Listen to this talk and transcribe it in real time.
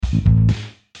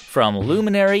From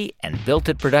Luminary and Built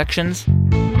It Productions,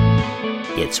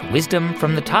 it's Wisdom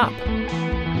from the Top.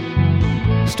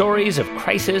 Stories of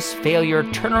crisis, failure,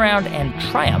 turnaround, and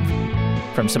triumph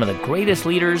from some of the greatest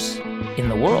leaders in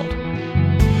the world.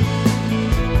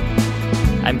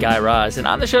 I'm Guy Raz, and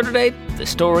on the show today, the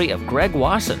story of Greg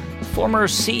Wasson, former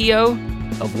CEO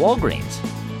of Walgreens.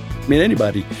 I mean,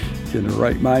 anybody in their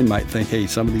right mind might think, hey,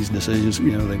 some of these decisions,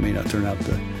 they may not turn out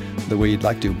the way you'd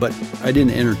like to. But I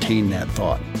didn't entertain that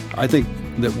thought. I think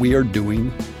that we are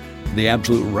doing the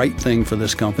absolute right thing for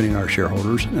this company and our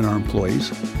shareholders and our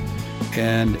employees.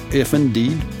 And if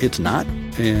indeed it's not,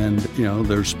 and,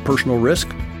 there's personal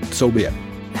risk, so be it.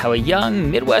 How a young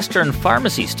Midwestern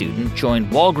pharmacy student joined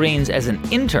Walgreens as an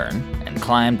intern and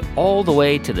climbed all the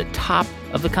way to the top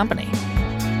of the company.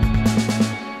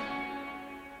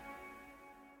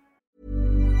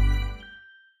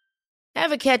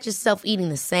 Ever catch yourself eating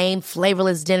the same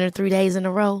flavorless dinner 3 days in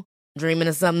a row? Dreaming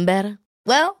of something better?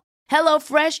 Well,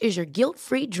 HelloFresh is your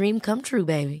guilt-free dream come true,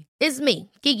 baby. It's me,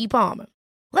 Keke Palmer.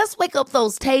 Let's wake up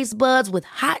those taste buds with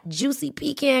hot, juicy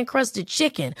pecan-crusted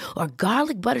chicken or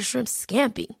garlic butter shrimp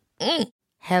scampi.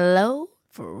 Hello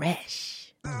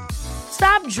Fresh.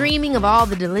 Stop dreaming of all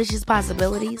the delicious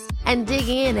possibilities and dig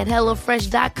in at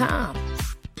HelloFresh.com.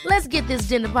 Let's get this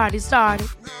dinner party started.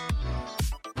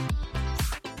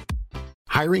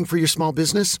 Hiring for your small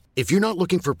business? If you're not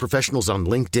looking for professionals on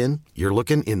LinkedIn, you're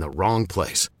looking in the wrong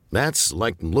place. That's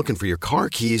like looking for your car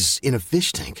keys in a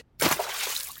fish tank.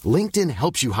 LinkedIn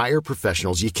helps you hire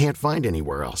professionals you can't find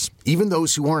anywhere else, even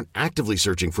those who aren't actively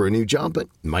searching for a new job but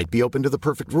might be open to the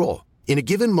perfect role. In a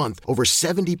given month, over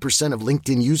 70% of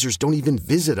LinkedIn users don't even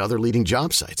visit other leading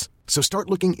job sites. So start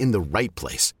looking in the right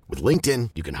place. With LinkedIn,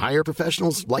 you can hire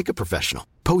professionals like a professional.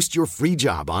 Post your free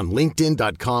job on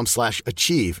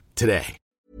linkedin.com/achieve today.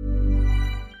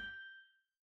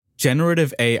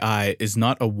 Generative AI is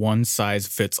not a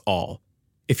one-size-fits-all.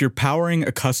 If you're powering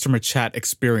a customer chat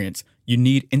experience, you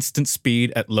need instant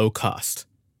speed at low cost.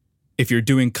 If you're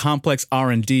doing complex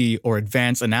R&D or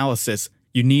advanced analysis,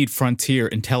 you need frontier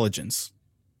intelligence.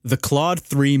 The Claude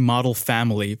 3 model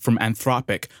family from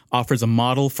Anthropic offers a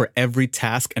model for every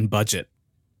task and budget.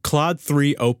 Claude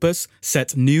 3 Opus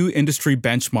sets new industry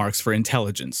benchmarks for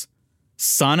intelligence.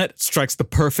 Sonnet strikes the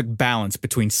perfect balance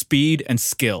between speed and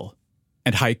skill.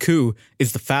 And Haiku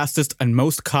is the fastest and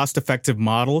most cost-effective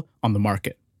model on the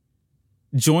market.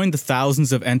 Join the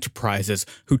thousands of enterprises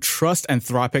who trust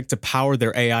Anthropic to power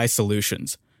their AI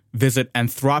solutions. Visit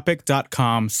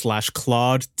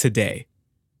anthropic.com/Claude today.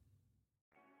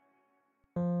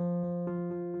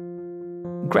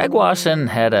 Greg Wasson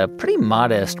had a pretty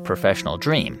modest professional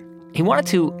dream. He wanted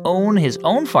to own his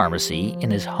own pharmacy in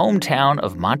his hometown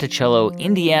of Monticello,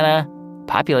 Indiana,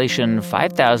 population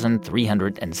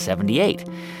 5,378.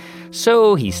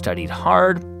 So he studied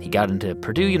hard, he got into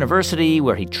Purdue University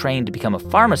where he trained to become a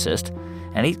pharmacist,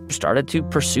 and he started to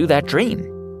pursue that dream.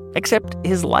 Except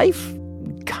his life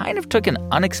kind of took an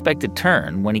unexpected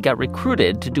turn when he got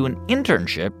recruited to do an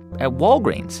internship at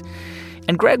Walgreens.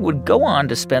 And Greg would go on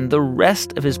to spend the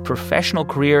rest of his professional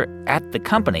career at the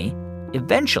company,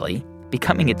 eventually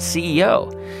becoming its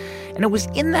CEO. And it was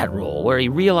in that role where he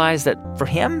realized that for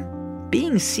him,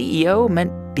 being CEO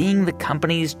meant being the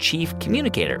company's chief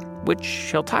communicator, which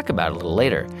he'll talk about a little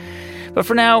later. But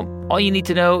for now, all you need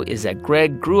to know is that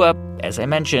Greg grew up, as I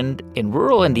mentioned, in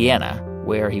rural Indiana,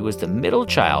 where he was the middle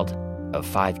child of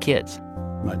 5 kids.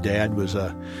 My dad was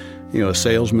a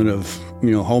salesman of,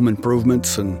 home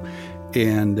improvements, and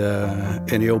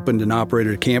he opened and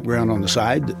operated a campground on the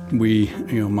side that we,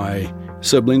 my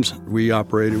siblings, we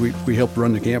helped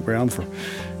run the campground for,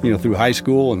 through high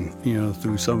school and,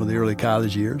 through some of the early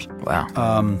college years.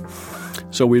 Wow.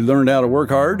 So we learned how to work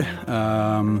hard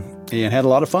and had a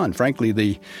lot of fun. Frankly,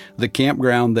 the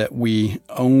campground that we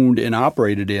owned and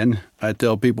operated in, I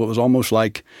tell people it was almost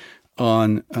like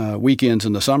on weekends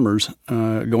in the summers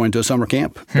going to a summer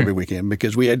camp every weekend,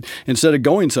 because we had, instead of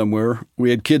going somewhere,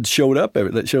 we had kids that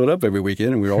showed up every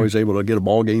weekend, and we were always able to get a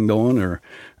ball game going or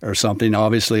something.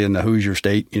 Obviously, in the Hoosier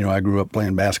State, I grew up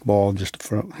playing basketball just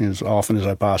as often as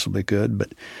I possibly could.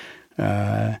 But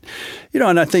and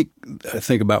I think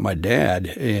about my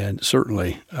dad, and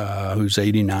certainly who's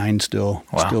 89 still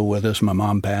with us. My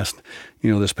mom passed,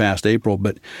 this past April,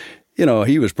 but.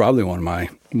 He was probably one of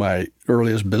my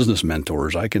earliest business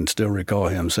mentors. I can still recall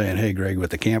him saying, "Hey, Greg, with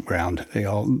the campground,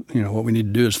 what we need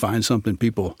to do is find something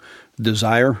people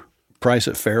desire, price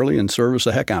it fairly, and service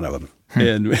the heck out of them."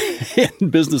 And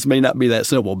business may not be that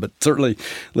simple, but certainly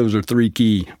those are 3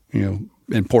 key,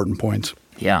 important points.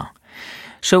 Yeah.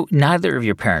 So neither of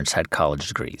your parents had college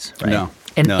degrees, right? No.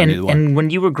 And, no, and, neither one. and when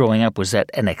you were growing up, was that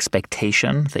an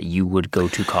expectation that you would go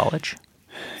to college?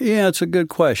 Yeah, it's a good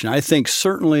question. I think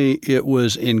certainly it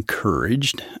was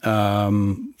encouraged,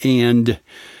 and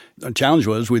the challenge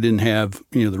was we didn't have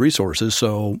the resources.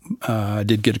 So I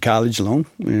did get a college loan,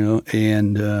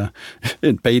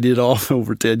 and paid it off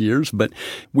over 10 years. But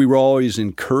we were always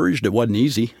encouraged. It wasn't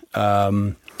easy.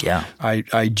 Yeah,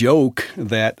 I joke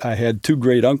that I had two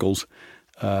great uncles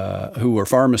who were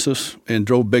pharmacists and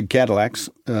drove big Cadillacs.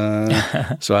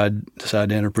 So I decided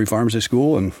to enter pre-pharmacy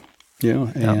school and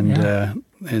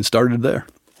started there.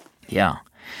 Yeah.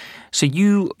 So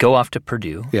you go off to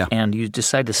Purdue, Yeah. and you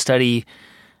decide to study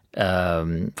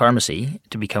pharmacy,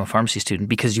 to become a pharmacy student,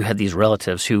 because you had these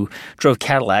relatives who drove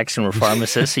Cadillacs and were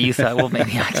pharmacists. So you thought, well,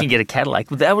 maybe I can get a Cadillac.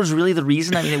 But that was really the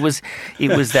reason. I mean, it was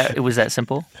that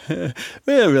simple. Well,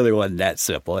 it really wasn't that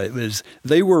simple.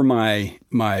 They were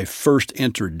my first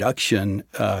introduction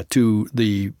to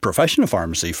the profession of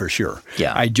pharmacy for sure.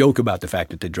 Yeah. I joke about the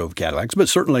fact that they drove Cadillacs, but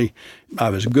certainly I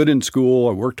was good in school.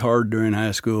 I worked hard during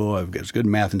high school. I was good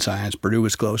in math and science. Purdue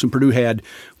was close, and Purdue had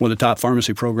one of the top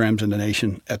pharmacy programs in the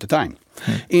nation at the time.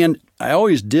 And I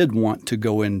always did want to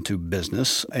go into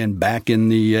business. And back in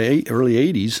the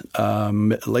early 80s,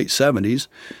 late 70s,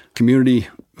 community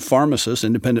pharmacists,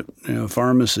 independent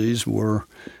pharmacies were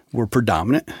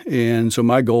predominant. And so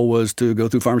my goal was to go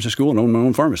through pharmacy school and own my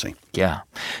own pharmacy. Yeah.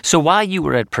 So while you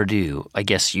were at Purdue, I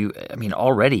guess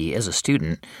already as a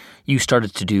student, you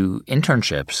started to do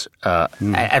internships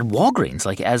at Walgreens,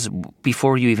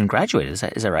 before you even graduated.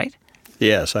 Is that right?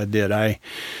 Yes, I did.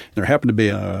 There happened to be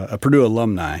a Purdue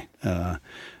alumni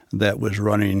that was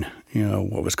running,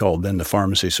 what was called then the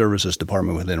Pharmacy Services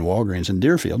Department within Walgreens in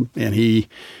Deerfield, and he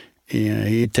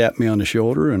tapped me on the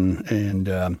shoulder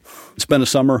and spent a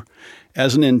summer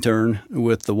as an intern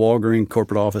with the Walgreens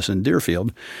corporate office in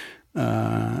Deerfield,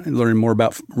 learning more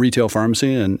about retail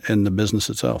pharmacy and the business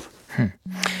itself.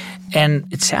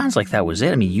 And it sounds like that was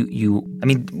it. I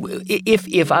mean,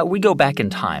 if we go back in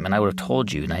time and I would have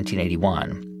told you in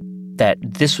 1981 that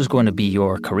this was going to be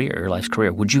your career, your life's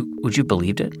career, would you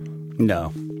believed it?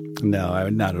 No,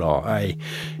 not at all.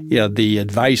 The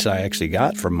advice I actually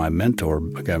got from my mentor,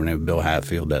 a guy named Bill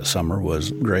Hatfield, that summer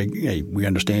was, Greg, hey, we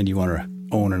understand you want to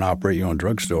own and operate your own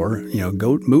drugstore.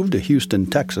 Go move to Houston,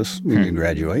 Texas when you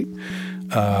graduate.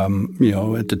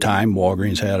 At the time,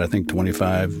 Walgreens had, I think,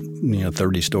 25,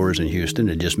 30 stores in Houston.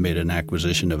 It just made an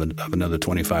acquisition of another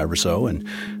 25 or so, and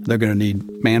they're going to need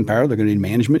manpower. They're going to need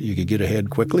management. You could get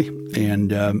ahead quickly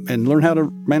and learn how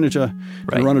to manage and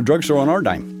run a drugstore on our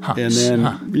dime. And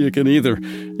then you can either,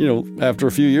 after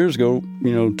a few years, go,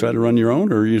 try to run your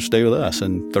own, or you stay with us.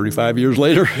 And 35 years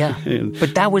later,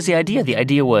 But that was the idea. The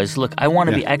idea was, look, I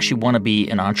want to actually want to be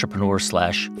an entrepreneur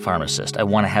 / pharmacist. I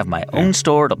want to have my own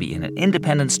store. It'll be in an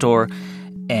independent store.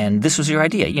 And this was your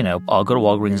idea. I'll go to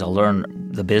Walgreens, I'll learn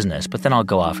the business, but then I'll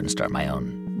go off and start my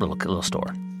own little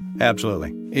store.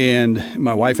 Absolutely. And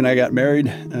my wife and I got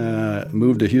married,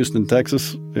 moved to Houston,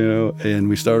 Texas, and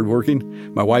we started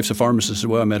working. My wife's a pharmacist as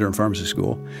well. I met her in pharmacy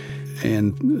school.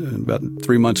 And about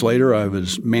 3 months later, I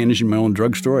was managing my own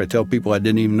drugstore. I tell people I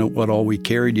didn't even know what all we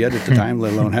carried yet at the time,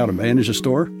 let alone how to manage a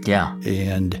store. Yeah.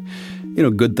 And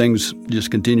good things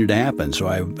just continued to happen. So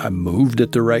I moved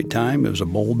at the right time. It was a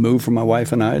bold move for my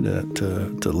wife and I to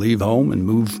leave home and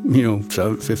move,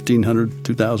 1,500,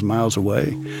 2,000 miles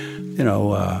away.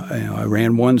 I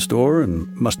ran one store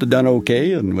and must have done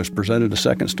okay, and was presented a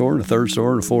second store and a third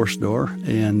store and a fourth store.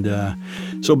 And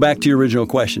so back to your original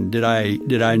question, did I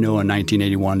know in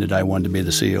 1981 that I wanted to be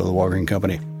the CEO of the Walgreens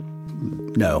company?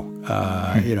 No.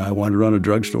 I wanted to run a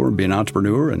drugstore and be an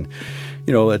entrepreneur. And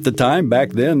at the time,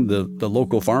 back then, the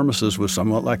local pharmacist was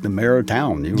somewhat like the mayor of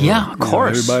town. Of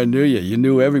course. Everybody knew you. You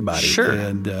knew everybody. Sure.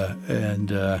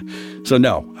 So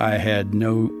no, I had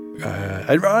no.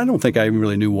 I don't think I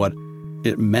really knew what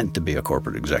it meant to be a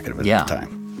corporate executive at the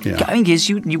time. Yeah. I mean, because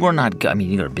you were not. I mean,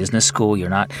 you go to business school.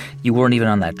 You weren't even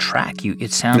on that track.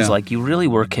 It sounds like you really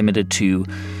were committed to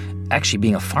actually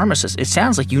being a pharmacist. It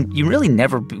sounds like you really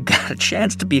never got a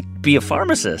chance to be a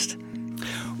pharmacist.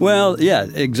 Well, yeah,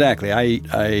 exactly.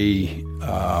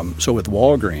 So with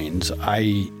Walgreens,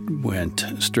 I went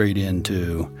straight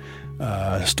into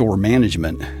store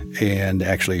management, and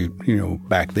actually,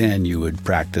 back then you would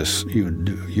practice,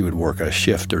 you would work a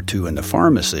shift or two in the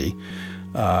pharmacy,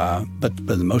 but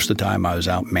most of the time I was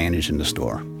out managing the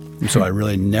store. And so I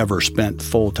really never spent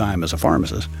full time as a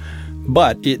pharmacist,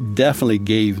 but it definitely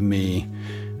gave me,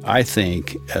 I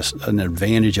think, an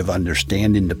advantage of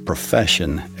understanding the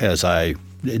profession as I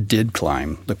did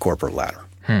climb the corporate ladder.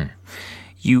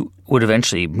 You would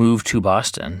eventually move to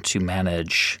Boston to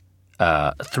manage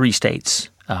 3 states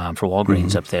for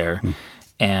Walgreens up there,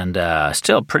 and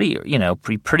still pretty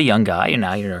young guy.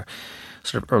 Now you're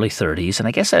sort of early 30s, and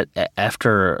I guess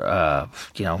after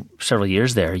several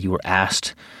years there, you were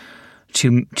asked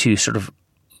to sort of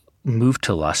move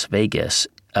to Las Vegas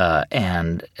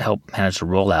and help manage the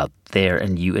rollout there,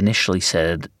 and you initially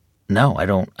said, "No, I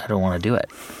don't want to do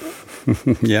it."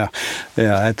 Yeah.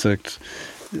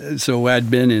 So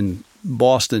I'd been in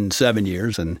Boston 7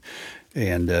 years, and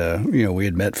we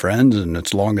had met friends, and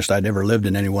it's the longest I'd ever lived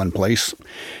in any one place.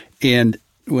 And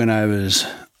when I was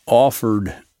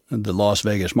offered the Las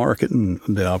Vegas market and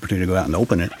the opportunity to go out and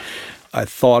open it, I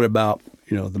thought about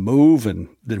the move and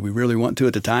did we really want to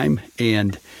at the time.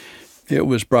 And it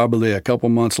was probably a couple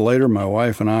months later, my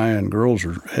wife and I and girls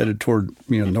were headed toward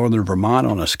northern Vermont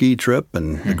on a ski trip,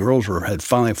 and the girls had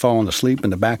finally fallen asleep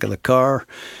in the back of the car.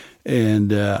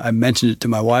 And I mentioned it to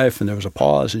my wife, and there was a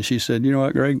pause, and she said, "You know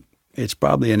what, Greg? It's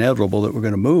probably inevitable that we're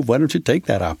going to move. Why don't you take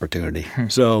that opportunity?"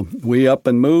 So we up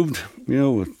and moved,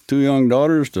 with 2 young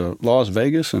daughters to Las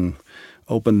Vegas and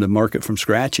opened the market from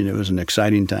scratch, and it was an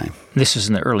exciting time. This was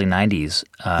in the early 90s.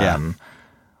 Yeah.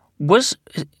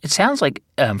 It sounds like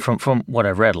from what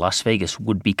I've read, Las Vegas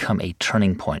would become a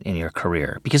turning point in your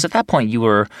career, because at that point you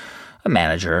were a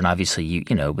manager, and obviously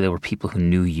there were people who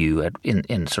knew you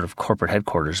in sort of corporate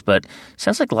headquarters. But it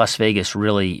sounds like Las Vegas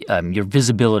really your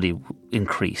visibility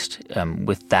increased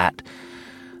with that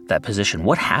position.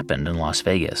 What happened in Las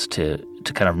Vegas to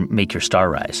kind of make your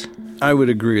star rise? I would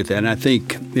agree with that, and I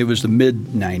think it was the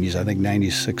mid-'90s. I think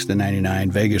 '96 to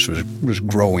 '99, Vegas was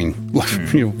growing,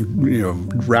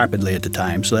 rapidly at the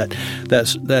time. So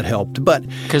that helped. But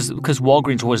because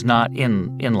Walgreens was not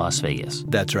in Las Vegas.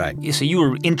 That's right. So you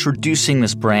were introducing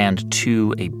this brand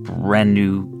to a brand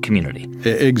new community.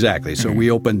 Exactly. So we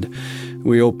opened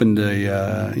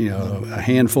a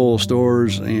handful of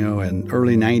stores, in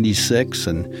early '96,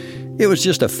 and it was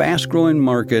just a fast-growing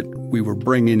market. We were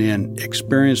bringing in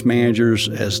experienced managers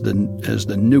as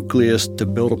the nucleus to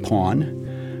build upon.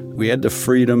 We had the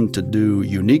freedom to do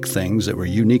unique things that were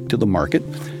unique to the market.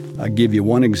 I'll give you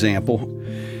one example.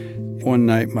 One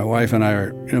night, my wife and I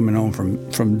are coming home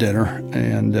from dinner,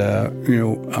 and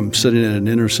I'm sitting at an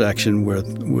intersection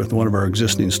with one of our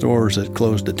existing stores that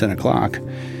closed at 10 o'clock.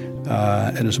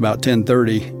 And it's about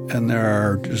 10:30, and there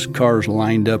are just cars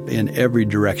lined up in every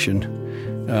direction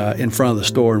in front of the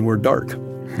store, and we're dark.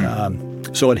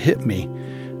 So it hit me.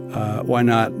 Why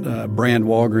not brand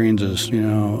Walgreens as,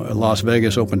 Las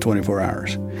Vegas open 24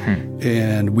 hours?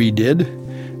 And we did,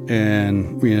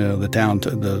 and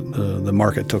the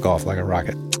market took off like a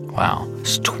rocket. Wow.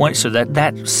 So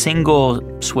that single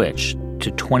switch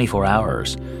to 24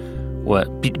 hours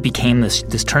became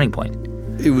this turning point.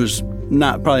 It was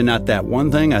probably not that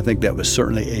one thing. I think that was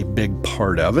certainly a big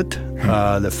part of it.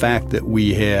 The fact that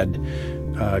we had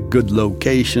good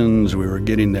locations, we were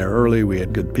getting there early, we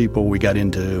had good people, we got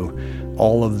into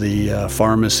all of the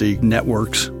pharmacy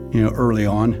networks, early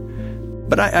on.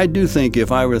 But I do think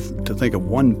if I were to think of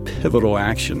one pivotal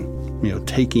action,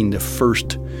 taking the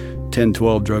first 10,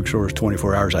 12 drugstores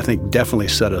 24 hours, I think definitely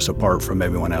set us apart from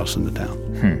everyone else in the town.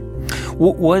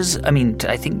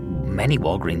 I think many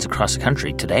Walgreens across the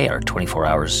country today are 24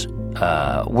 hours.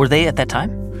 Were they at that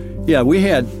time? Yeah, we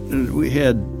had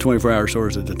 24-hour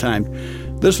stores at the time.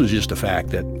 This was just a fact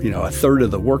that, a third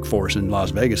of the workforce in Las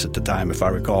Vegas at the time, if I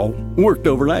recall, worked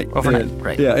overnight.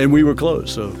 Right. Yeah, and we were closed.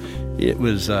 So it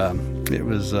was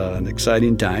an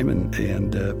exciting time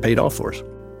and paid off for us.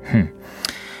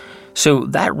 So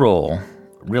that role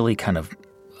really kind of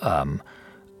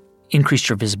increased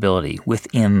your visibility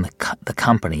within the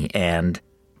company. And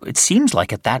it seems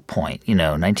like at that point,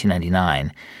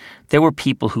 1999, there were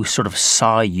people who sort of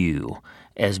saw you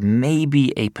as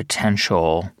maybe a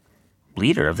potential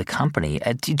leader of the company.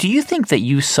 Do you think that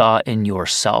you saw in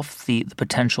yourself the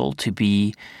potential to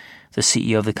be the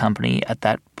CEO of the company at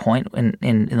that point in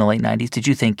the late 90s? Did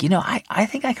you think, I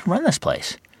think I can run this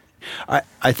place?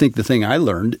 I think the thing I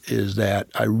learned is that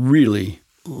I really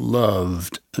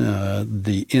loved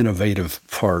the innovative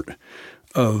part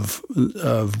of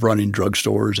running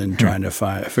drugstores and trying to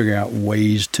figure out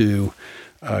ways to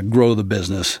grow the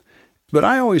business. But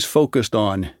I always focused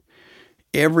on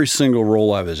every single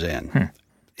role I was in.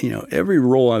 Every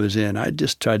role I was in, I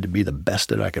just tried to be the best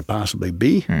that I could possibly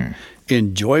be,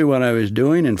 enjoy what I was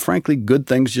doing, and frankly, good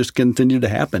things just continued to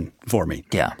happen for me.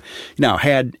 Yeah. Now,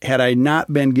 had I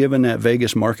not been given that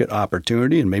Vegas market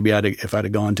opportunity, and maybe if I'd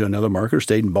have gone to another market or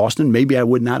stayed in Boston, maybe I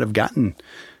would not have gotten,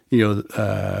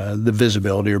 the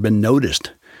visibility or been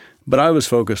noticed But I was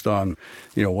focused on,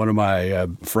 one of my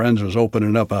friends was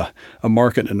opening up a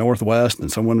market in the Northwest,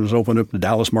 and someone was opening up the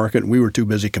Dallas market, and we were too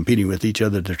busy competing with each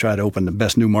other to try to open the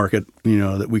best new market,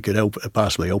 that we could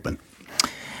possibly open.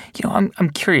 I'm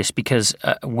curious because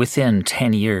within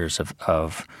 10 years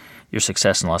of your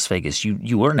success in Las Vegas,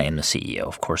 you were named the CEO,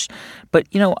 of course. But,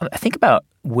 I think about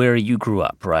where you grew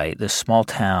up, right? This small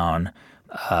town.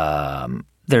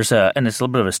 And it's a little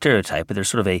bit of a stereotype, but there's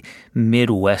sort of a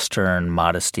Midwestern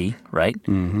modesty, right?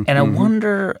 Mm-hmm, and I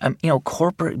wonder,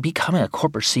 becoming a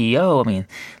corporate CEO, I mean,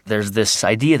 there's this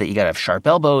idea that you got to have sharp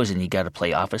elbows and you got to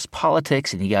play office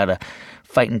politics and you got to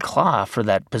fight and claw for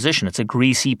that position. It's a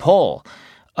greasy pole.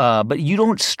 But you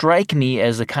don't strike me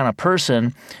as the kind of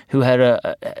person who had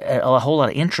a whole lot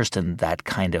of interest in that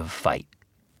kind of fight.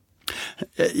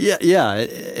 Yeah.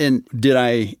 And did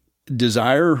I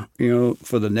desire,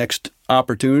 for the next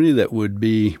opportunity that would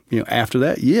be, after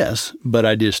that? Yes, but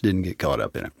I just didn't get caught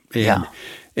up in it.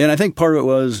 And I think part of it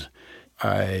was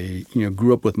I,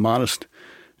 grew up with a modest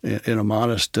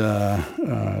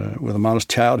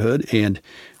childhood, and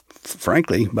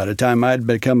frankly, by the time I'd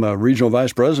become a regional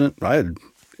vice president, I had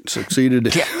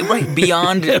succeeded. Yeah, right,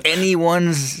 beyond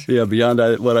anyone's. Yeah, beyond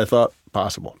what I thought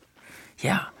possible.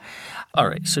 Yeah. All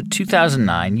right. So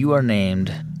 2009, you are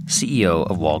named CEO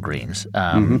of Walgreens.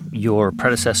 Your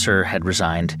predecessor had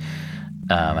resigned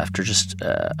after just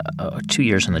 2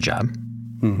 years on the job.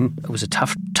 Mm-hmm. It was a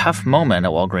tough moment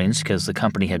at Walgreens because the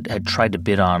company had tried to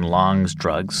bid on Long's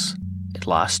drugs. It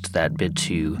lost that bid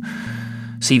to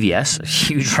CVS, a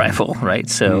huge rival, right?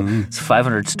 So it's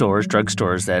 500 stores,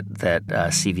 drugstores that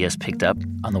CVS picked up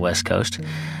on the West Coast.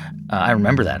 I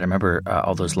remember that. I remember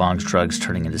all those Long's drugs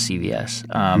turning into CVS.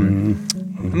 I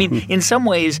mean, in some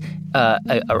ways,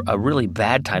 a really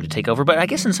bad time to take over, but I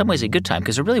guess in some ways a good time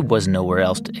because there really was nowhere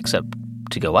else except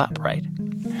to go up, right?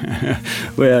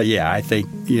 Well, yeah, I think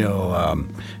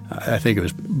I think it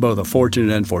was both a fortunate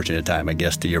and unfortunate time. I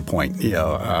guess to your point,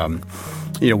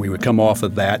 we would come off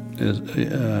of that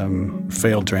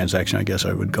failed transaction, I guess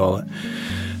I would call it,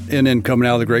 and then coming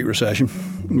out of the Great Recession,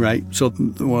 right? So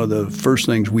one of the first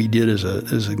things we did as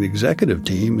an executive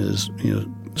team is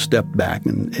step back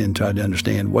and try to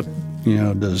understand what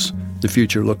does the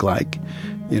future look like.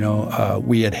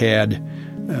 We had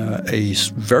a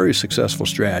very successful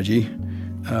strategy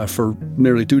for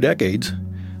nearly 2 decades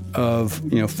of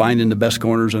finding the best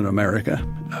corners in America,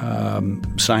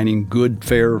 signing good,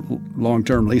 fair,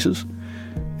 long-term leases,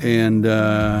 and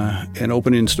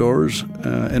opening stores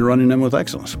and running them with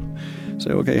excellence.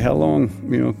 So, okay, how long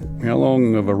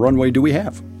of a runway do we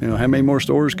have? How many more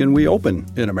stores can we open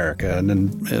in America? And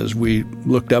then as we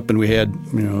looked up and we had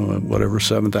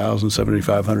 7,000,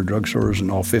 7,500 drugstores in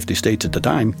all 50 states at the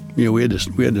time, we had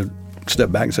to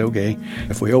step back and say, okay,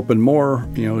 if we open more,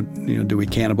 do we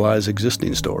cannibalize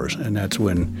existing stores? And that's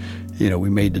when, we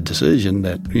made the decision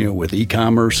that, with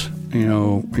e-commerce,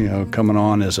 coming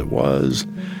on as it was,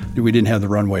 we didn't have the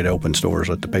runway to open stores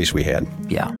at the pace we had.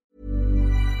 Yeah.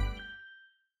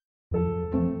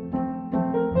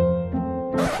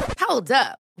 Hold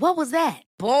up. What was that?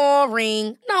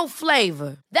 Boring. No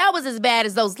flavor. That was as bad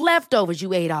as those leftovers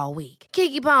you ate all week.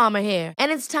 Keke Palmer here. And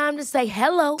it's time to say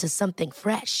hello to something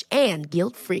fresh and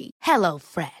guilt-free. Hello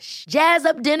Fresh. Jazz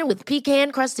up dinner with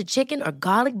pecan-crusted chicken or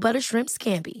garlic butter shrimp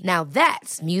scampi. Now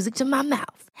that's music to my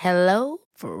mouth. Hello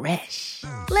Fresh.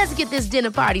 Let's get this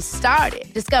dinner party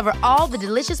started. Discover all the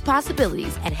delicious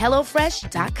possibilities at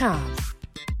HelloFresh.com.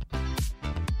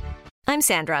 I'm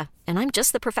Sandra, and I'm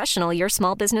just the professional your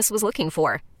small business was looking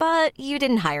for. But you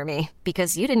didn't hire me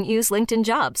because you didn't use LinkedIn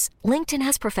Jobs. LinkedIn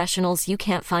has professionals you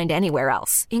can't find anywhere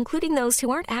else, including those who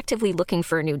aren't actively looking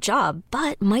for a new job,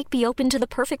 but might be open to the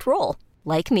perfect role,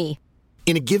 like me.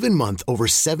 In a given month, over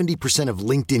 70% of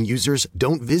LinkedIn users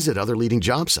don't visit other leading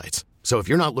job sites. So if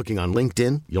you're not looking on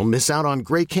LinkedIn, you'll miss out on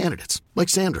great candidates like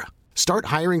Sandra. Start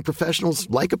hiring professionals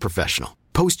like a professional.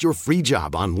 Post your free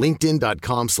job on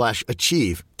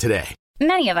linkedin.com/achieve today.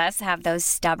 Many of us have those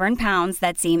stubborn pounds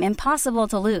that seem impossible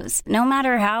to lose, no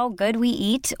matter how good we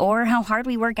eat or how hard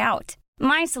we work out.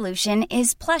 My solution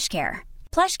is PlushCare.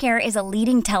 PlushCare is a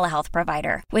leading telehealth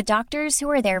provider with doctors who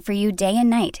are there for you day and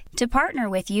night to partner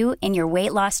with you in your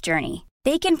weight loss journey.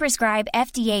 They can prescribe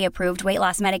FDA-approved weight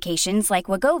loss medications like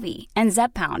Wegovy and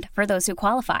Zepbound for those who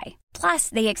qualify. Plus,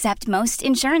 they accept most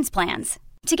insurance plans.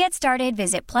 To get started,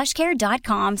 visit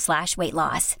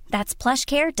plushcare.com/weightloss. That's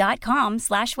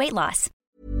plushcare.com/weightloss.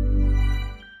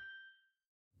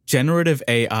 Generative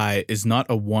AI is not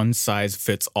a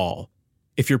one-size-fits-all.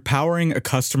 If you're powering a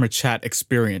customer chat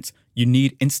experience, you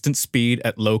need instant speed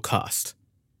at low cost.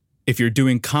 If you're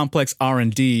doing complex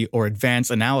R&D or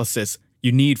advanced analysis,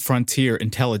 you need frontier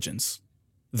intelligence.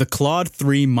 The Claude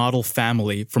 3 model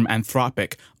family from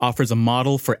Anthropic offers a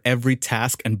model for every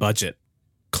task and budget.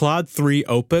 Claude 3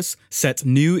 Opus sets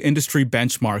new industry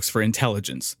benchmarks for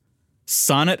intelligence.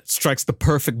 Sonnet strikes the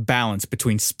perfect balance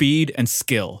between speed and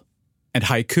skill. And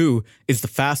Haiku is the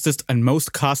fastest and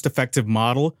most cost-effective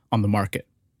model on the market.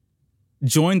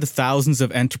 Join the thousands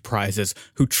of enterprises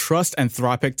who trust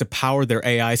Anthropic to power their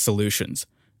AI solutions.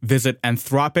 Visit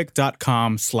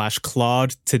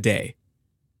anthropic.com/Claude today.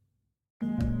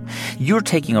 You're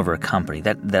taking over a company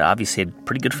that obviously had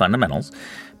pretty good fundamentals,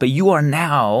 but you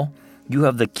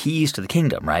have the keys to the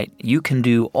kingdom, right? You can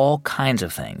do all kinds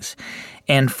of things.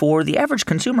 And for the average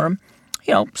consumer,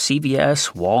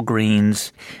 CVS,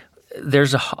 Walgreens,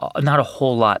 there's not a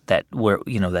whole lot that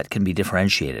can be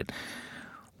differentiated.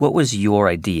 What was your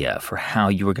idea for how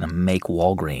you were going to make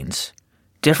Walgreens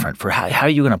different? For how are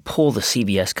you going to pull the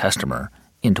CVS customer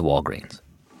into Walgreens?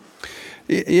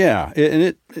 Yeah,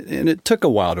 and it took a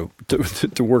while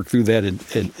to work through that and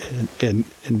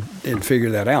figure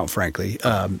that out. Frankly,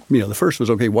 the first was,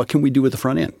 okay, what can we do with the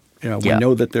front end? We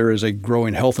know that there is a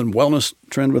growing health and wellness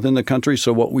trend within the country.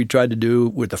 So what we tried to do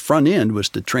with the front end was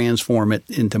to transform it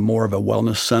into more of a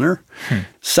wellness center.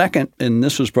 Second, and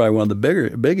this was probably one of the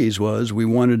biggies, was we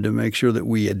wanted to make sure that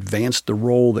we advanced the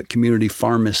role that community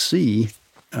pharmacy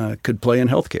could play in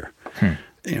healthcare.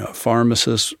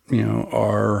 Pharmacists,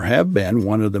 have been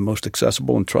one of the most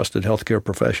accessible and trusted healthcare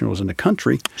professionals in the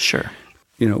country. Sure.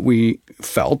 I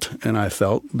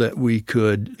felt that we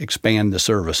could expand the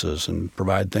services and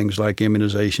provide things like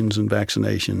immunizations and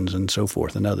vaccinations and so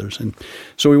forth and others. And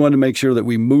so we wanted to make sure that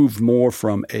we moved more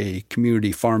from a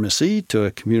community pharmacy to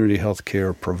a community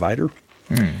healthcare provider.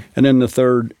 And then the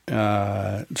third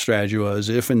strategy was,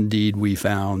 if indeed we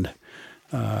found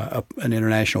an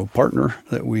international partner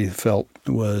that we felt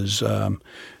was a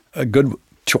good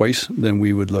choice, then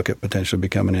we would look at potentially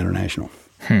becoming international.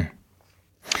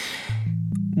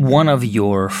 One of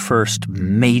your first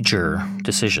major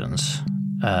decisions,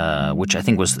 which I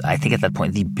think at that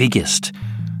point the biggest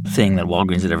thing that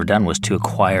Walgreens had ever done, was to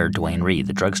acquire Duane Reade,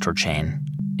 the drugstore chain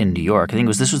in New York. I think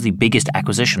this was the biggest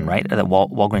acquisition, right, that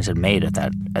Walgreens had made at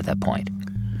that point.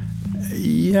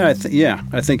 I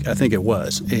think it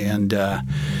was, and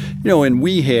and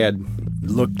we had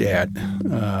looked at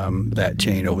that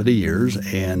chain over the years,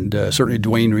 and certainly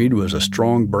Duane Reade was a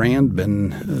strong brand,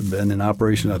 been in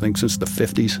operation I think since the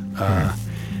 50s.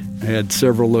 Had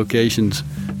several locations,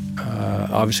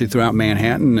 obviously throughout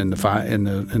Manhattan and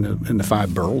in the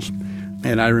five boroughs.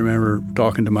 And I remember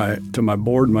talking to my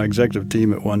board, my executive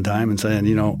team at one time, and saying,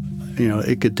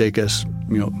 it could take us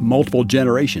multiple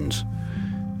generations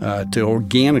to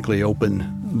organically open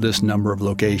this number of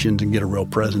locations and get a real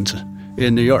presence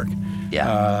in New York.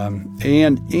 Yeah.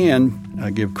 And I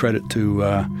give credit to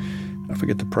I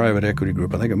forget the private equity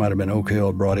group. I think it might have been Oak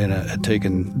Hill had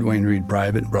taken Duane Reade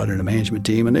private and brought in a management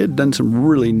team, and they had done some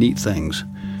really neat things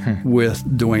with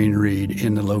Duane Reade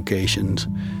in the locations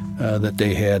that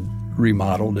they had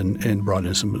remodeled and brought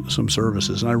in some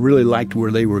services. And I really liked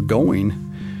where they were going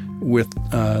with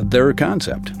their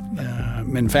concept.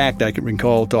 In fact, I can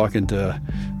recall talking to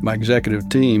my executive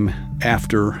team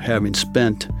after having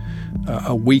spent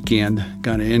a weekend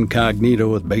kind of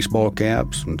incognito with baseball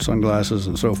caps and sunglasses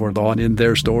and so forth on in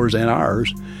their stores and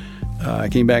ours. I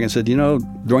came back and said,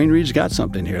 Duane Reade's got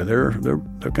something here. They're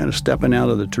kind of stepping out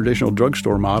of the traditional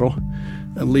drugstore model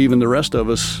and leaving the rest of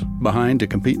us behind to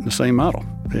compete in the same model.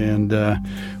 And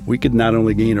we could not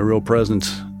only gain a real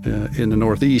presence in the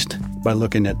Northeast by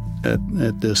looking at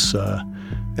this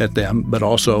at them, but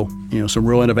also some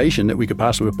real innovation that we could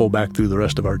possibly pull back through the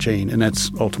rest of our chain. And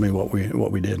that's ultimately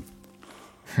what we did.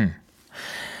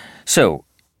 So,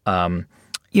 there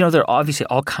are obviously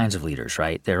all kinds of leaders,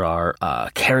 right? There are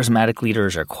charismatic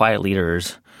leaders or quiet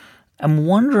leaders. I'm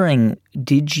wondering,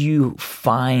 did you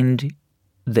find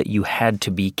that you had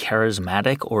to be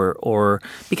charismatic or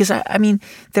because I mean,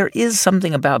 there is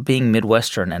something about being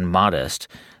Midwestern and modest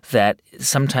that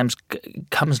sometimes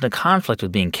comes into conflict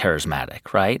with being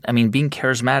charismatic, right? I mean, being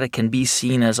charismatic can be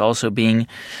seen as also being,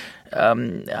 a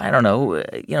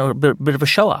bit of a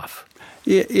show-off.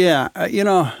 Yeah.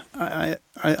 I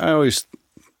always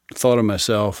thought of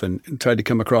myself and tried to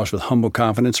come across with humble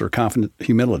confidence or confident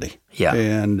humility. Yeah.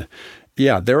 And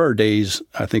there are days,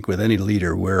 I think, with any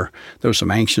leader where there's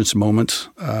some anxious moments,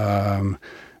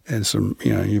 and some,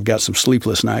 you've got some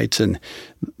sleepless nights, and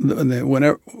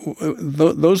whenever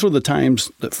those were the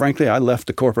times that, frankly, I left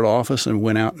the corporate office and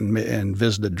went out and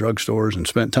visited drugstores and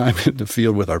spent time in the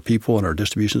field with our people and our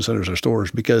distribution centers, our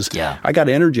stores, because I got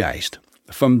energized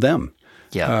from them.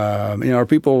 Yeah. Our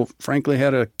people, frankly,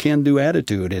 had a can-do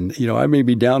attitude, and I may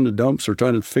be down in the dumps or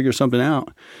trying to figure something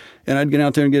out. and I'd get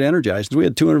out there and get energized. We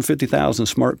had 250,000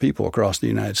 smart people across the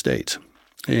United States.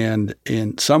 And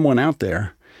someone out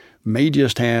there may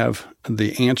just have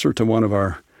the answer to one of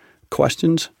our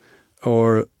questions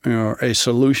or a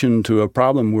solution to a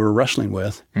problem we're wrestling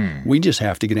with. We just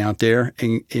have to get out there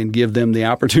and give them the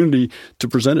opportunity to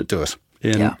present it to us.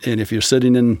 And if you're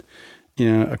sitting in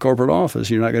a corporate office,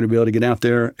 you're not going to be able to get out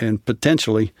there and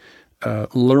potentially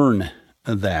learn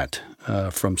that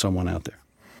from someone out there.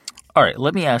 All right,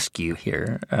 let me ask you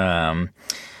here.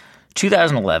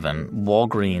 2011,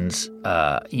 Walgreens,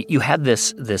 you had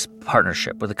this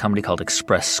partnership with a company called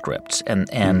Express Scripts,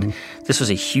 and this was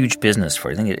a huge business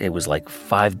for you. I think it was like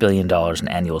 $5 billion in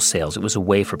annual sales. It was a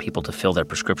way for people to fill their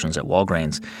prescriptions at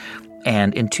Walgreens.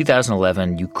 And in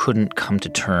 2011, you couldn't come to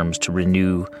terms to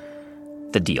renew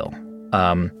the deal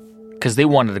because they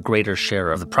wanted a greater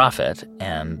share of the profit,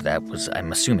 and that was,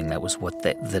 I'm assuming, that was what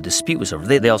the dispute was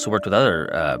over. They also worked with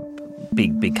other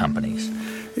big companies.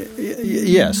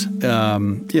 Yes.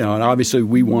 And obviously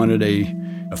we wanted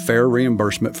a fair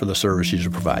reimbursement for the services you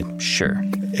provide. Sure.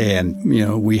 And,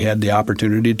 we had the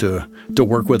opportunity to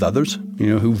work with others,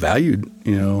 who valued,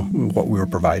 what we were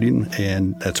providing,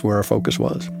 and that's where our focus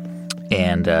was.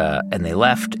 And they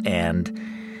left, and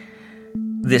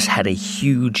this had a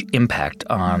huge impact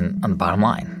on the bottom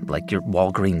line. Like your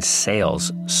Walgreens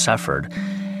sales suffered.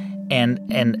 And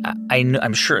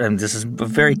I'm sure this is a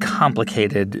very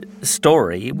complicated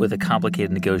story with a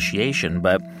complicated negotiation,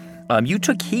 but you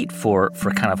took heat for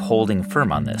kind of holding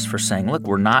firm on this, for saying, look,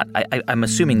 we're not – I'm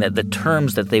assuming that the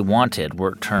terms that they wanted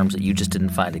were terms that you just didn't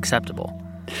find acceptable.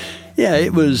 Yeah,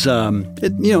 it was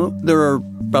there are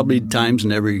probably times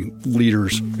in every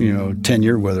leader's,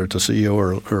 tenure, whether it's a CEO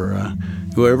or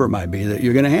whoever it might be, that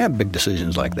you're going to have big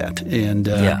decisions like that. And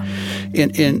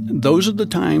and those are the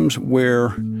times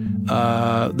where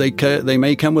they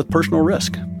may come with personal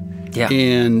risk. Yeah.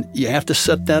 And you have to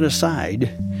set that aside.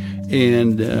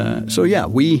 And that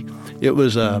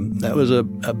was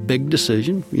a big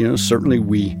decision. Certainly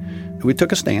we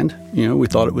took a stand. We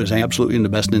thought it was absolutely in the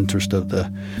best interest of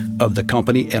the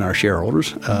company and our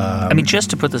shareholders. Just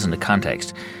to put this into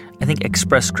context, I think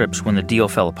Express Scripts, when the deal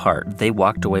fell apart, they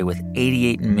walked away with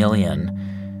 88 million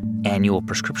annual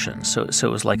prescriptions. So it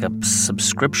was like a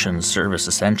subscription service,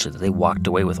 essentially, that they walked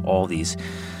away with all these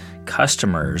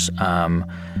customers.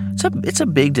 It's a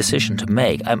big decision to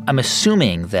make. I'm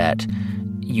assuming that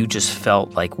you just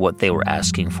felt like what they were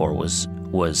asking for was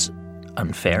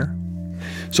unfair.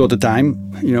 So at the time,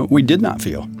 we did not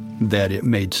feel that it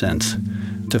made sense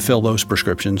to fill those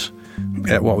prescriptions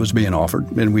at what was being offered,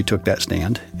 and we took that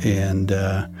stand. And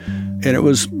it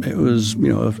was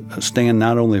a stand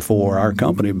not only for our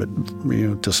company, but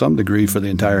to some degree for the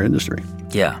entire industry.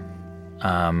 Yeah.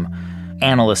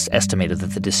 Analysts estimated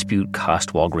that the dispute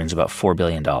cost Walgreens about $4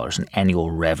 billion in annual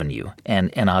revenue.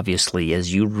 And obviously,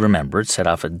 as you remember, it set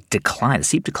off a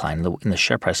steep decline in the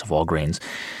share price of Walgreens.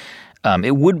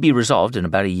 It would be resolved in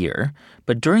about a year.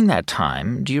 But during that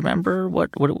time, do you remember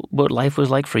what life was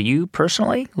like for you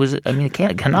personally? Was it?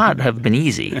 It cannot have been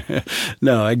easy.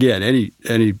 No, again,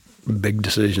 any big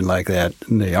decision like that,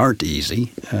 they aren't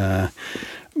easy. But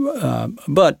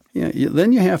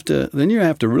then you have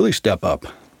to really step up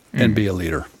and be a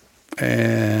leader,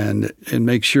 and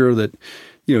make sure that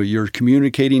you're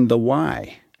communicating the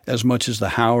why as much as the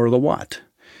how or the what.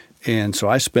 And so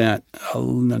I spent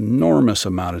an enormous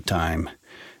amount of time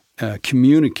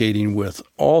communicating with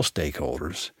all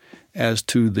stakeholders as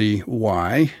to the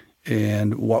why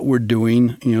and what we're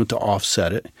doing, to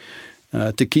offset it,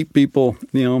 to keep people,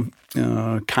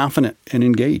 confident and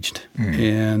engaged.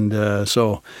 And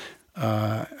so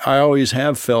I always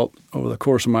have felt over the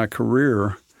course of my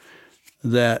career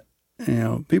that,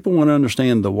 people want to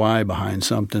understand the why behind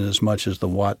something as much as the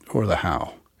what or the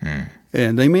how.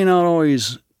 And they may not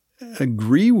always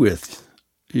agree with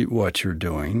what you're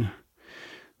doing,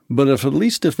 but at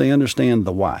least if they understand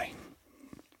the why,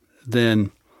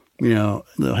 then they'll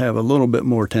have a little bit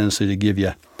more tendency to give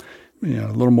you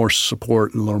a little more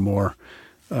support and a little more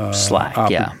slack.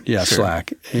 Sure.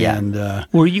 Slack. And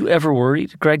were you ever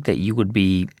worried, Greg, that you would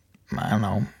be,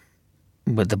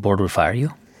 but the board would fire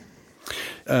you?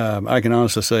 I can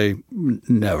honestly say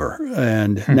never.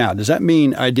 And now, does that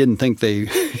mean I didn't think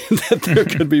that there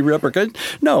could be repercussions?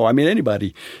 No.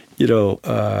 Anybody, in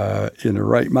the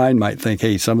right mind might think,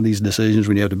 hey, some of these decisions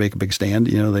when you have to make a big stand,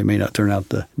 they may not turn out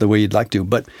the way you'd like to.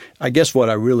 But I guess what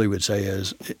I really would say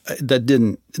is I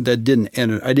didn't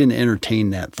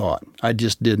entertain that thought. I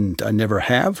just didn't. I never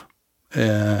have.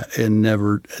 And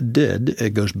never did.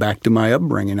 It goes back to my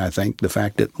upbringing, I think. The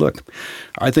fact that, look,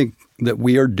 I think that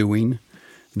we are doing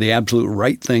the absolute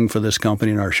right thing for this company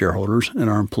and our shareholders and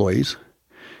our employees.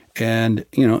 And,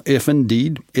 if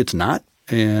indeed it's not,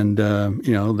 and,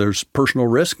 there's personal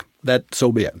risk, that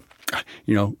so be it.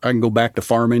 I can go back to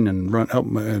farming and help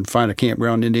and find a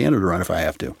campground in Indiana to run if I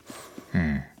have to.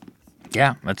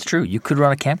 Yeah, that's true. You could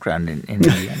run a campground in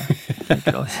Indiana. You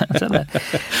could always have said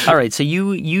that. All right, so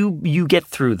you get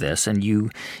through this, and you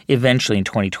eventually in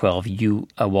 2012,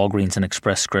 Walgreens and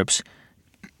Express Scripts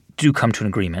do come to an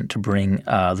agreement to bring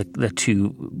the two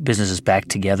businesses back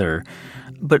together.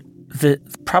 But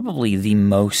probably the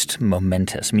most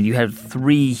momentous. I mean, you had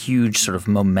three huge sort of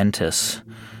momentous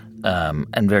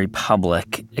and very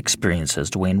public experiences.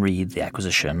 Duane Reade, the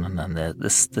acquisition, and then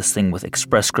this thing with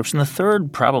Express Scripts. And the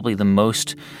third, probably the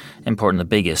most important, the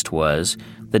biggest, was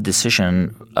the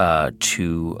decision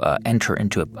to enter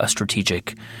into a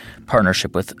strategic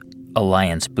partnership with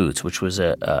Alliance Boots, which was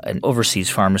an overseas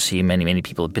pharmacy. Many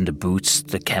people have been to Boots,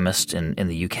 the chemist in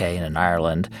the UK and in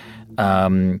Ireland.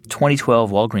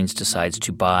 2012, Walgreens decides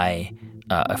to buy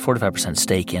a 45%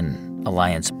 stake in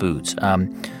Alliance Boots.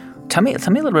 Tell me a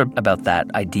little bit about that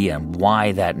idea and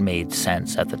why that made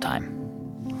sense at the time.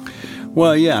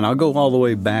 Well, yeah, and I'll go all the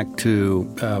way back to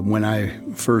when I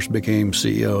first became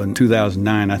CEO in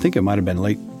 2009. I think it might have been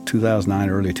late 2009,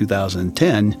 early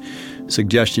 2010.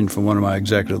 Suggestion from one of my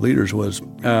executive leaders was,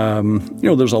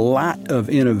 there's a lot of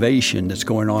innovation that's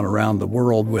going on around the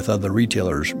world with other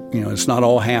retailers. It's not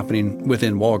all happening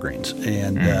within Walgreens.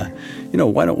 And,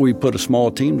 why don't we put a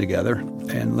small team together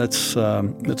and let's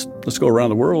go around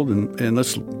the world and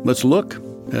let's look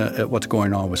at what's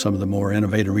going on with some of the more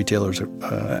innovative retailers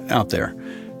out there.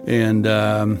 And,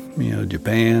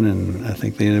 Japan, and I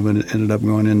think they ended up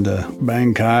going into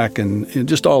Bangkok and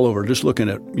just all over, just looking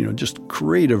at, just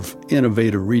creative,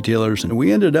 innovative retailers. And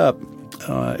we ended up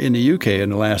in the UK in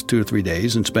the last 2 or 3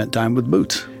 days and spent time with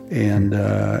Boots.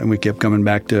 And we kept coming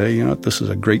back to, this is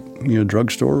a great,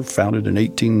 drugstore founded in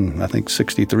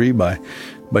 1863 by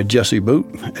Jesse Boot,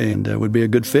 and would be a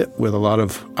good fit with a lot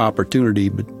of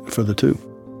opportunity for the two.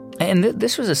 And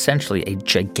this was essentially a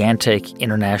gigantic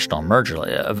international merger,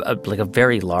 like a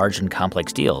very large and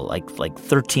complex deal, like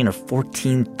 13 or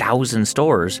 14,000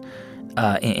 stores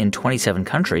in 27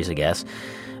 countries, I guess.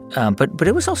 But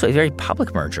it was also a very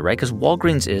public merger, right? Because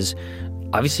Walgreens is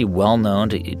obviously well known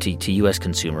to U.S.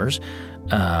 consumers.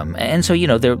 And so,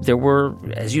 there were,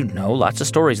 as you know, lots of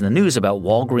stories in the news about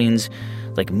Walgreens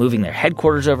like moving their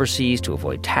headquarters overseas to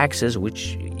avoid taxes,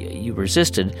 which you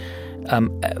resisted.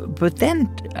 But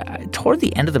then toward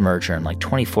the end of the merger in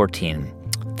 2014,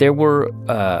 there were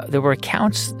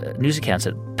news accounts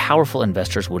that powerful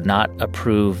investors would not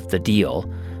approve the deal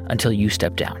until you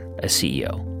stepped down as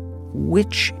CEO,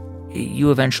 which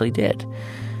you eventually did.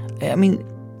 I mean,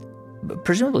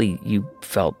 presumably you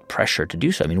felt pressure to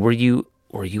do so. I mean, were you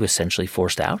essentially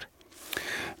forced out?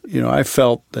 I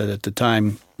felt that at the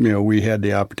time, we had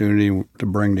the opportunity to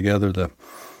bring together the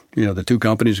two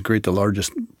companies and create the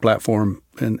largest platform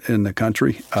in the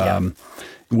country. Yeah.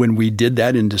 When we did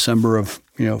that in December of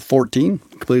 14,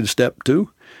 completed step 2,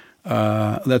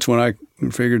 that's when I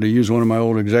figured, to use one of my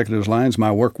old executives' lines,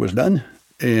 my work was done.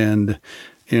 And,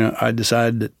 I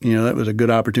decided that, that was a good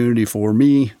opportunity for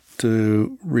me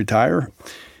to retire.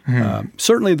 Mm-hmm.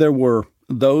 Certainly there were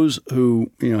those who,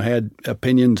 had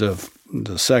opinions of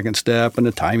the second step and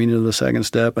the timing of the second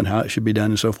step and how it should be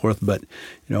done and so forth. But,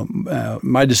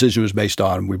 my decision was based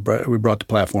on we brought the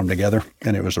platform together,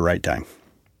 and it was the right time.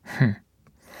 I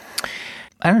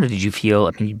don't know, did you feel,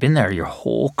 you've been there your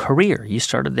whole career. You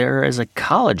started there as a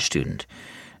college student.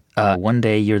 One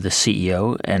day you're the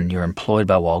CEO and you're employed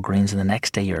by Walgreens, and the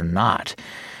next day you're not.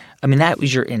 That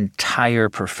was your entire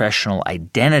professional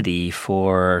identity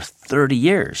for 30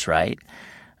 years, right?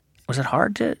 Was it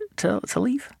hard to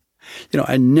leave?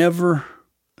 I never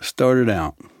started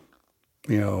out,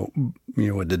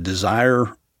 with the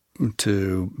desire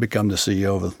to become the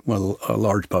CEO of a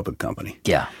large public company.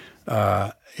 Yeah.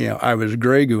 I was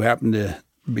Greg, who happened to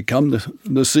become the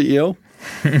CEO.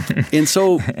 And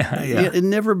so it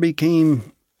never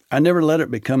became – I never let it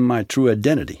become my true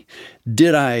identity.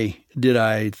 Did I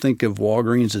think of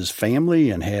Walgreens as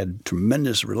family and had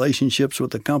tremendous relationships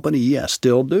with the company? Yes,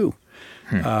 still do.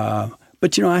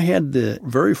 But, I had the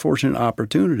very fortunate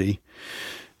opportunity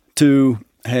to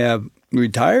have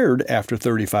retired after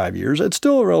 35 years at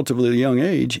still a relatively young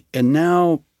age, and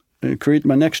now create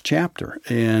my next chapter.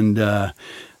 And I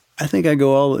think it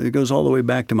goes all the way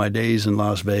back to my days in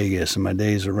Las Vegas and my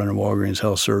days of running Walgreens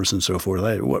Health Service and so forth.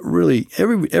 What really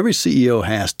every CEO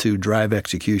has to drive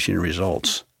execution and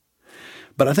results.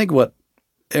 But I think what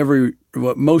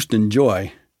most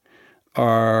enjoy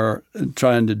are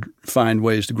trying to find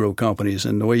ways to grow companies,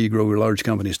 and the way you grow large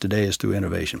companies today is through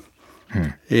innovation.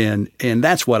 And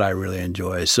that's what I really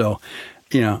enjoy. So,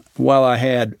 while I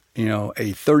had,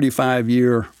 a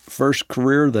 35-year first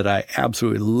career that I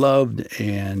absolutely loved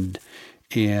and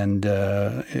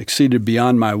exceeded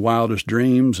beyond my wildest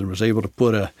dreams and was able to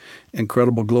put an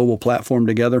incredible global platform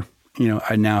together,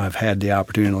 I now have had the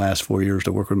opportunity in the last 4 years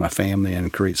to work with my family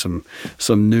and create some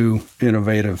new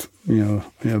innovative,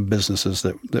 businesses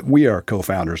that we are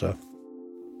co-founders of.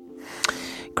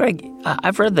 Greg,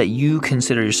 I've read that you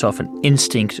consider yourself an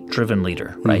instinct-driven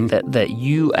leader, right? That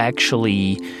you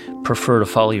actually prefer to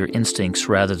follow your instincts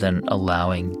rather than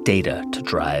allowing data to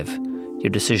drive your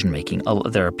decision-making.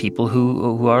 There are people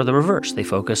who are the reverse. They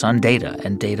focus on data,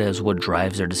 and data is what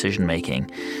drives their decision-making.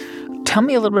 Tell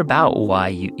me a little bit about why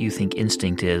you think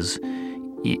instinct is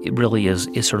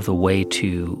sort of the way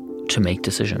to make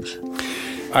decisions.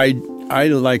 I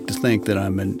like to think that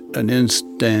I'm an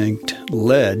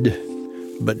instinct-led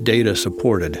but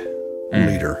data-supported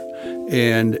leader.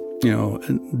 And,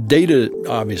 data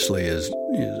obviously is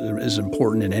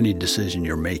important in any decision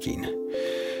you're making.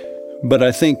 But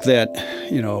I think that,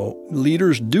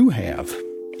 leaders do have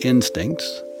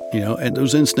instincts, and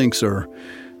those instincts are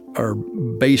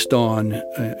based on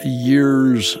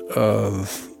years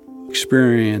of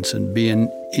experience and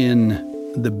being in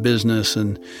the business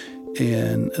and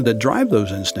that drive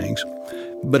those instincts.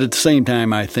 But at the same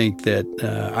time, I think that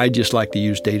I just like to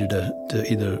use data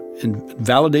to either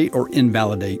validate or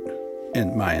invalidate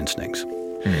in my instincts.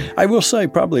 I will say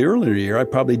probably earlier in the year, I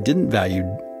probably didn't value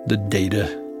the data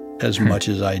as much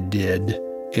as I did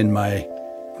in my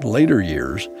later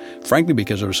years, frankly,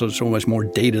 because there was so much more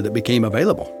data that became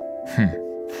available.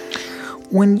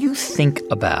 When you think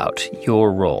about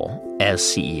your role as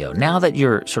CEO, now that you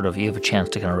have a chance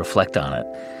to kind of reflect on it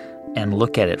and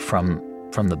look at it from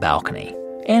the balcony,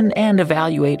 and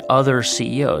evaluate other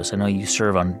CEOs. I know you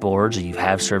serve on boards, or you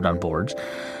have served on boards.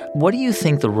 What do you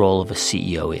think the role of a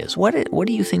CEO is? What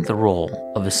do you think the role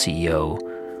of a CEO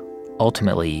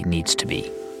ultimately needs to be?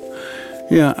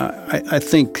 Yeah, I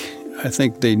think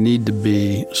they need to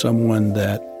be someone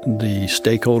that the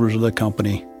stakeholders of the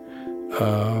company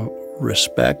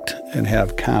respect and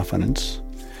have confidence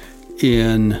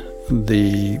in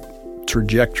the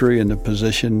trajectory and the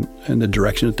position and the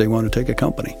direction that they want to take a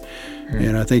company.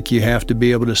 And I think you have to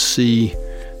be able to see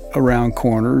around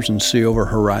corners and see over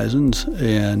horizons.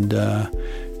 And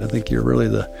I think you're really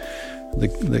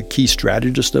the key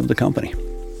strategist of the company.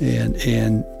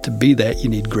 And to be that, you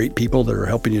need great people that are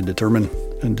helping you determine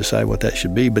and decide what that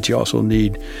should be. But you also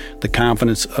need the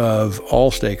confidence of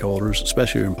all stakeholders,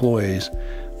 especially your employees,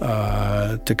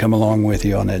 to come along with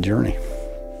you on that journey.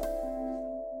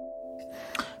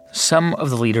 Some of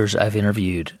the leaders I've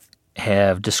interviewed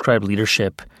have described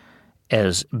leadership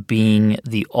as being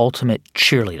the ultimate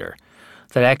cheerleader,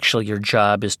 that actually your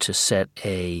job is to set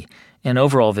an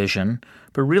overall vision,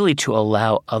 but really to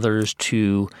allow others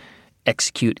to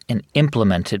execute and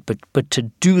implement it. But to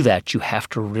do that, you have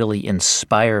to really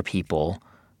inspire people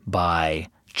by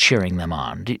cheering them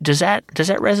on. Does that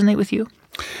resonate with you?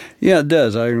 Yeah, it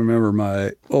does. I remember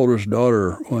my oldest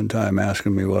daughter one time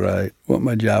asking me what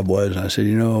my job was, and I said,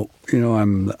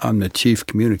 I'm the chief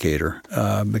communicator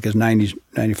because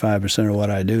 95% of what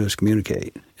I do is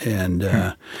communicate, and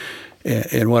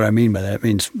what I mean by that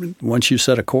means once you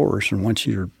set a course and once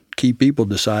your key people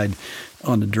decide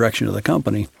on the direction of the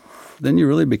company, then you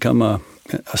really become a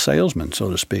salesman, so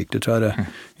to speak, to try to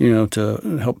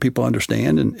to help people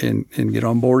understand and get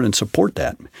on board and support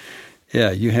that.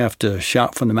 Yeah, you have to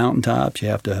shout from the mountaintops. You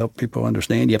have to help people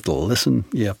understand. You have to listen.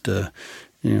 You have to,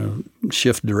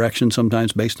 shift direction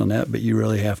sometimes based on that. But you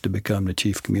really have to become the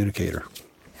chief communicator.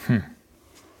 Do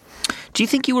you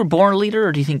think you were born a leader,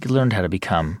 or do you think you learned how to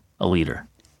become a leader?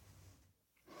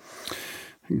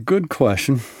 Good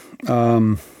question.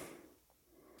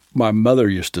 My mother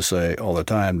used to say all the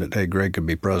time that, hey, Greg could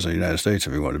be president of the United States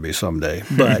if he wanted to be someday.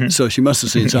 But so she must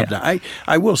have seen something. Yeah.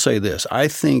 I will say this. I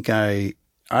think I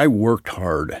worked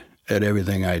hard at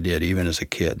everything I did, even as a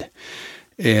kid.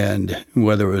 And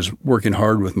whether it was working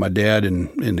hard with my dad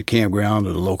in the campground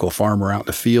or the local farmer out in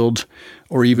the fields,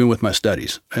 or even with my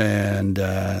studies. And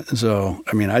so,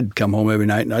 I'd come home every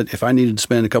night, and if I needed to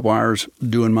spend a couple hours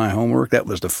doing my homework, that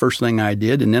was the first thing I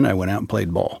did, and then I went out and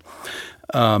played ball.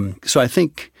 So I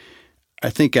think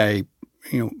I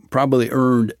probably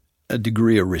earned a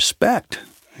degree of respect,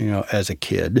 as a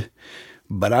kid.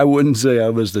 But I wouldn't say I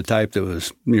was the type that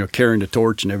was, carrying the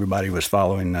torch and everybody was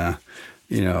following,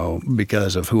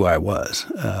 because of who I was.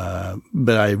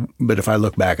 But if I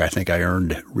look back, I think I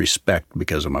earned respect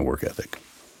because of my work ethic.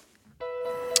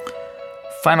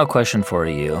 Final question for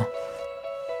you.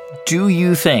 Do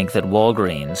you think that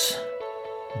Walgreens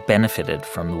benefited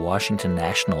from the Washington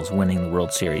Nationals winning the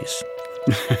World Series?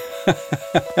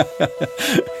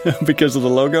 Because of the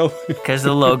logo? Because of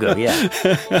the logo, yeah.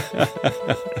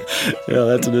 Yeah,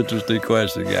 that's an interesting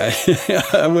question, guy.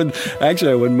 I wouldn't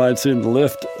mind seeing the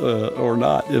lift or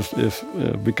not if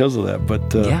because of that. But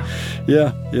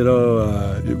yeah,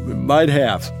 it might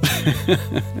have.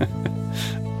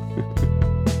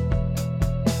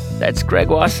 That's Greg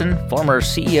Wasson, former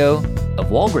CEO of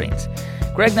Walgreens.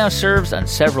 Greg now serves on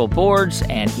several boards,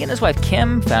 and he and his wife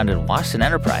Kim founded Wasson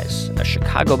Enterprise, a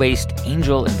Chicago-based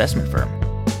angel investment firm.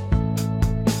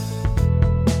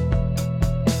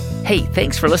 Hey,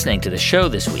 thanks for listening to the show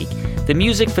this week. The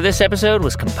music for this episode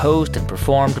was composed and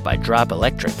performed by Drop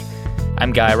Electric.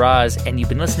 I'm Guy Raz, and you've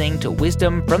been listening to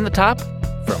Wisdom from the Top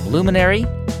from Luminary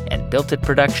and Built It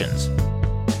Productions.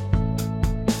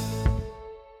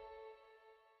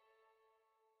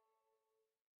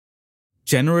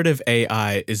 Generative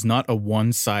AI is not a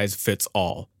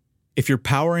one-size-fits-all. If you're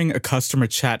powering a customer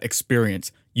chat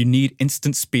experience, you need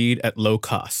instant speed at low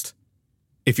cost.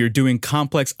 If you're doing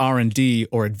complex R&D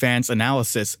or advanced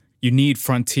analysis, you need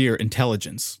frontier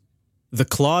intelligence. The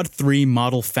Claude 3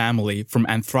 model family from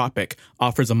Anthropic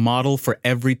offers a model for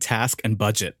every task and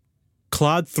budget.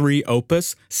 Claude 3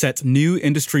 Opus sets new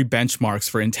industry benchmarks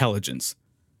for intelligence.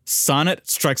 Sonnet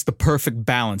strikes the perfect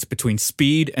balance between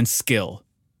speed and skill.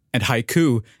 And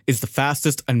Haiku is the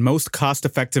fastest and most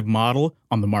cost-effective model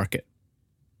on the market.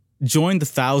 Join the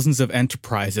thousands of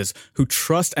enterprises who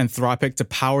trust Anthropic to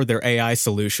power their AI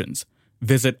solutions.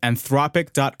 Visit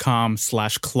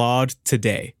anthropic.com/Claude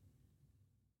today.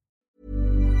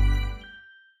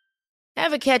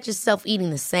 Ever catch yourself eating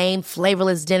the same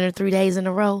flavorless dinner 3 days in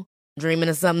a row? Dreaming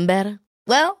of something better?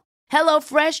 Well,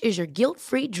 HelloFresh is your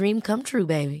guilt-free dream come true,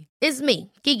 baby. It's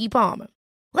me, Keke Palmer.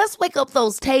 Let's wake up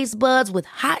those taste buds with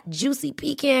hot, juicy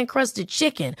pecan-crusted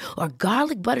chicken or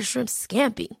garlic butter shrimp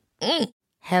scampi.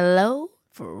 Hello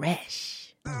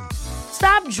Fresh.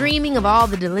 Stop dreaming of all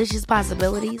the delicious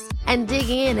possibilities and dig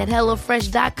in at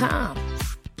HelloFresh.com.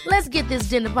 Let's get this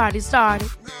dinner party started.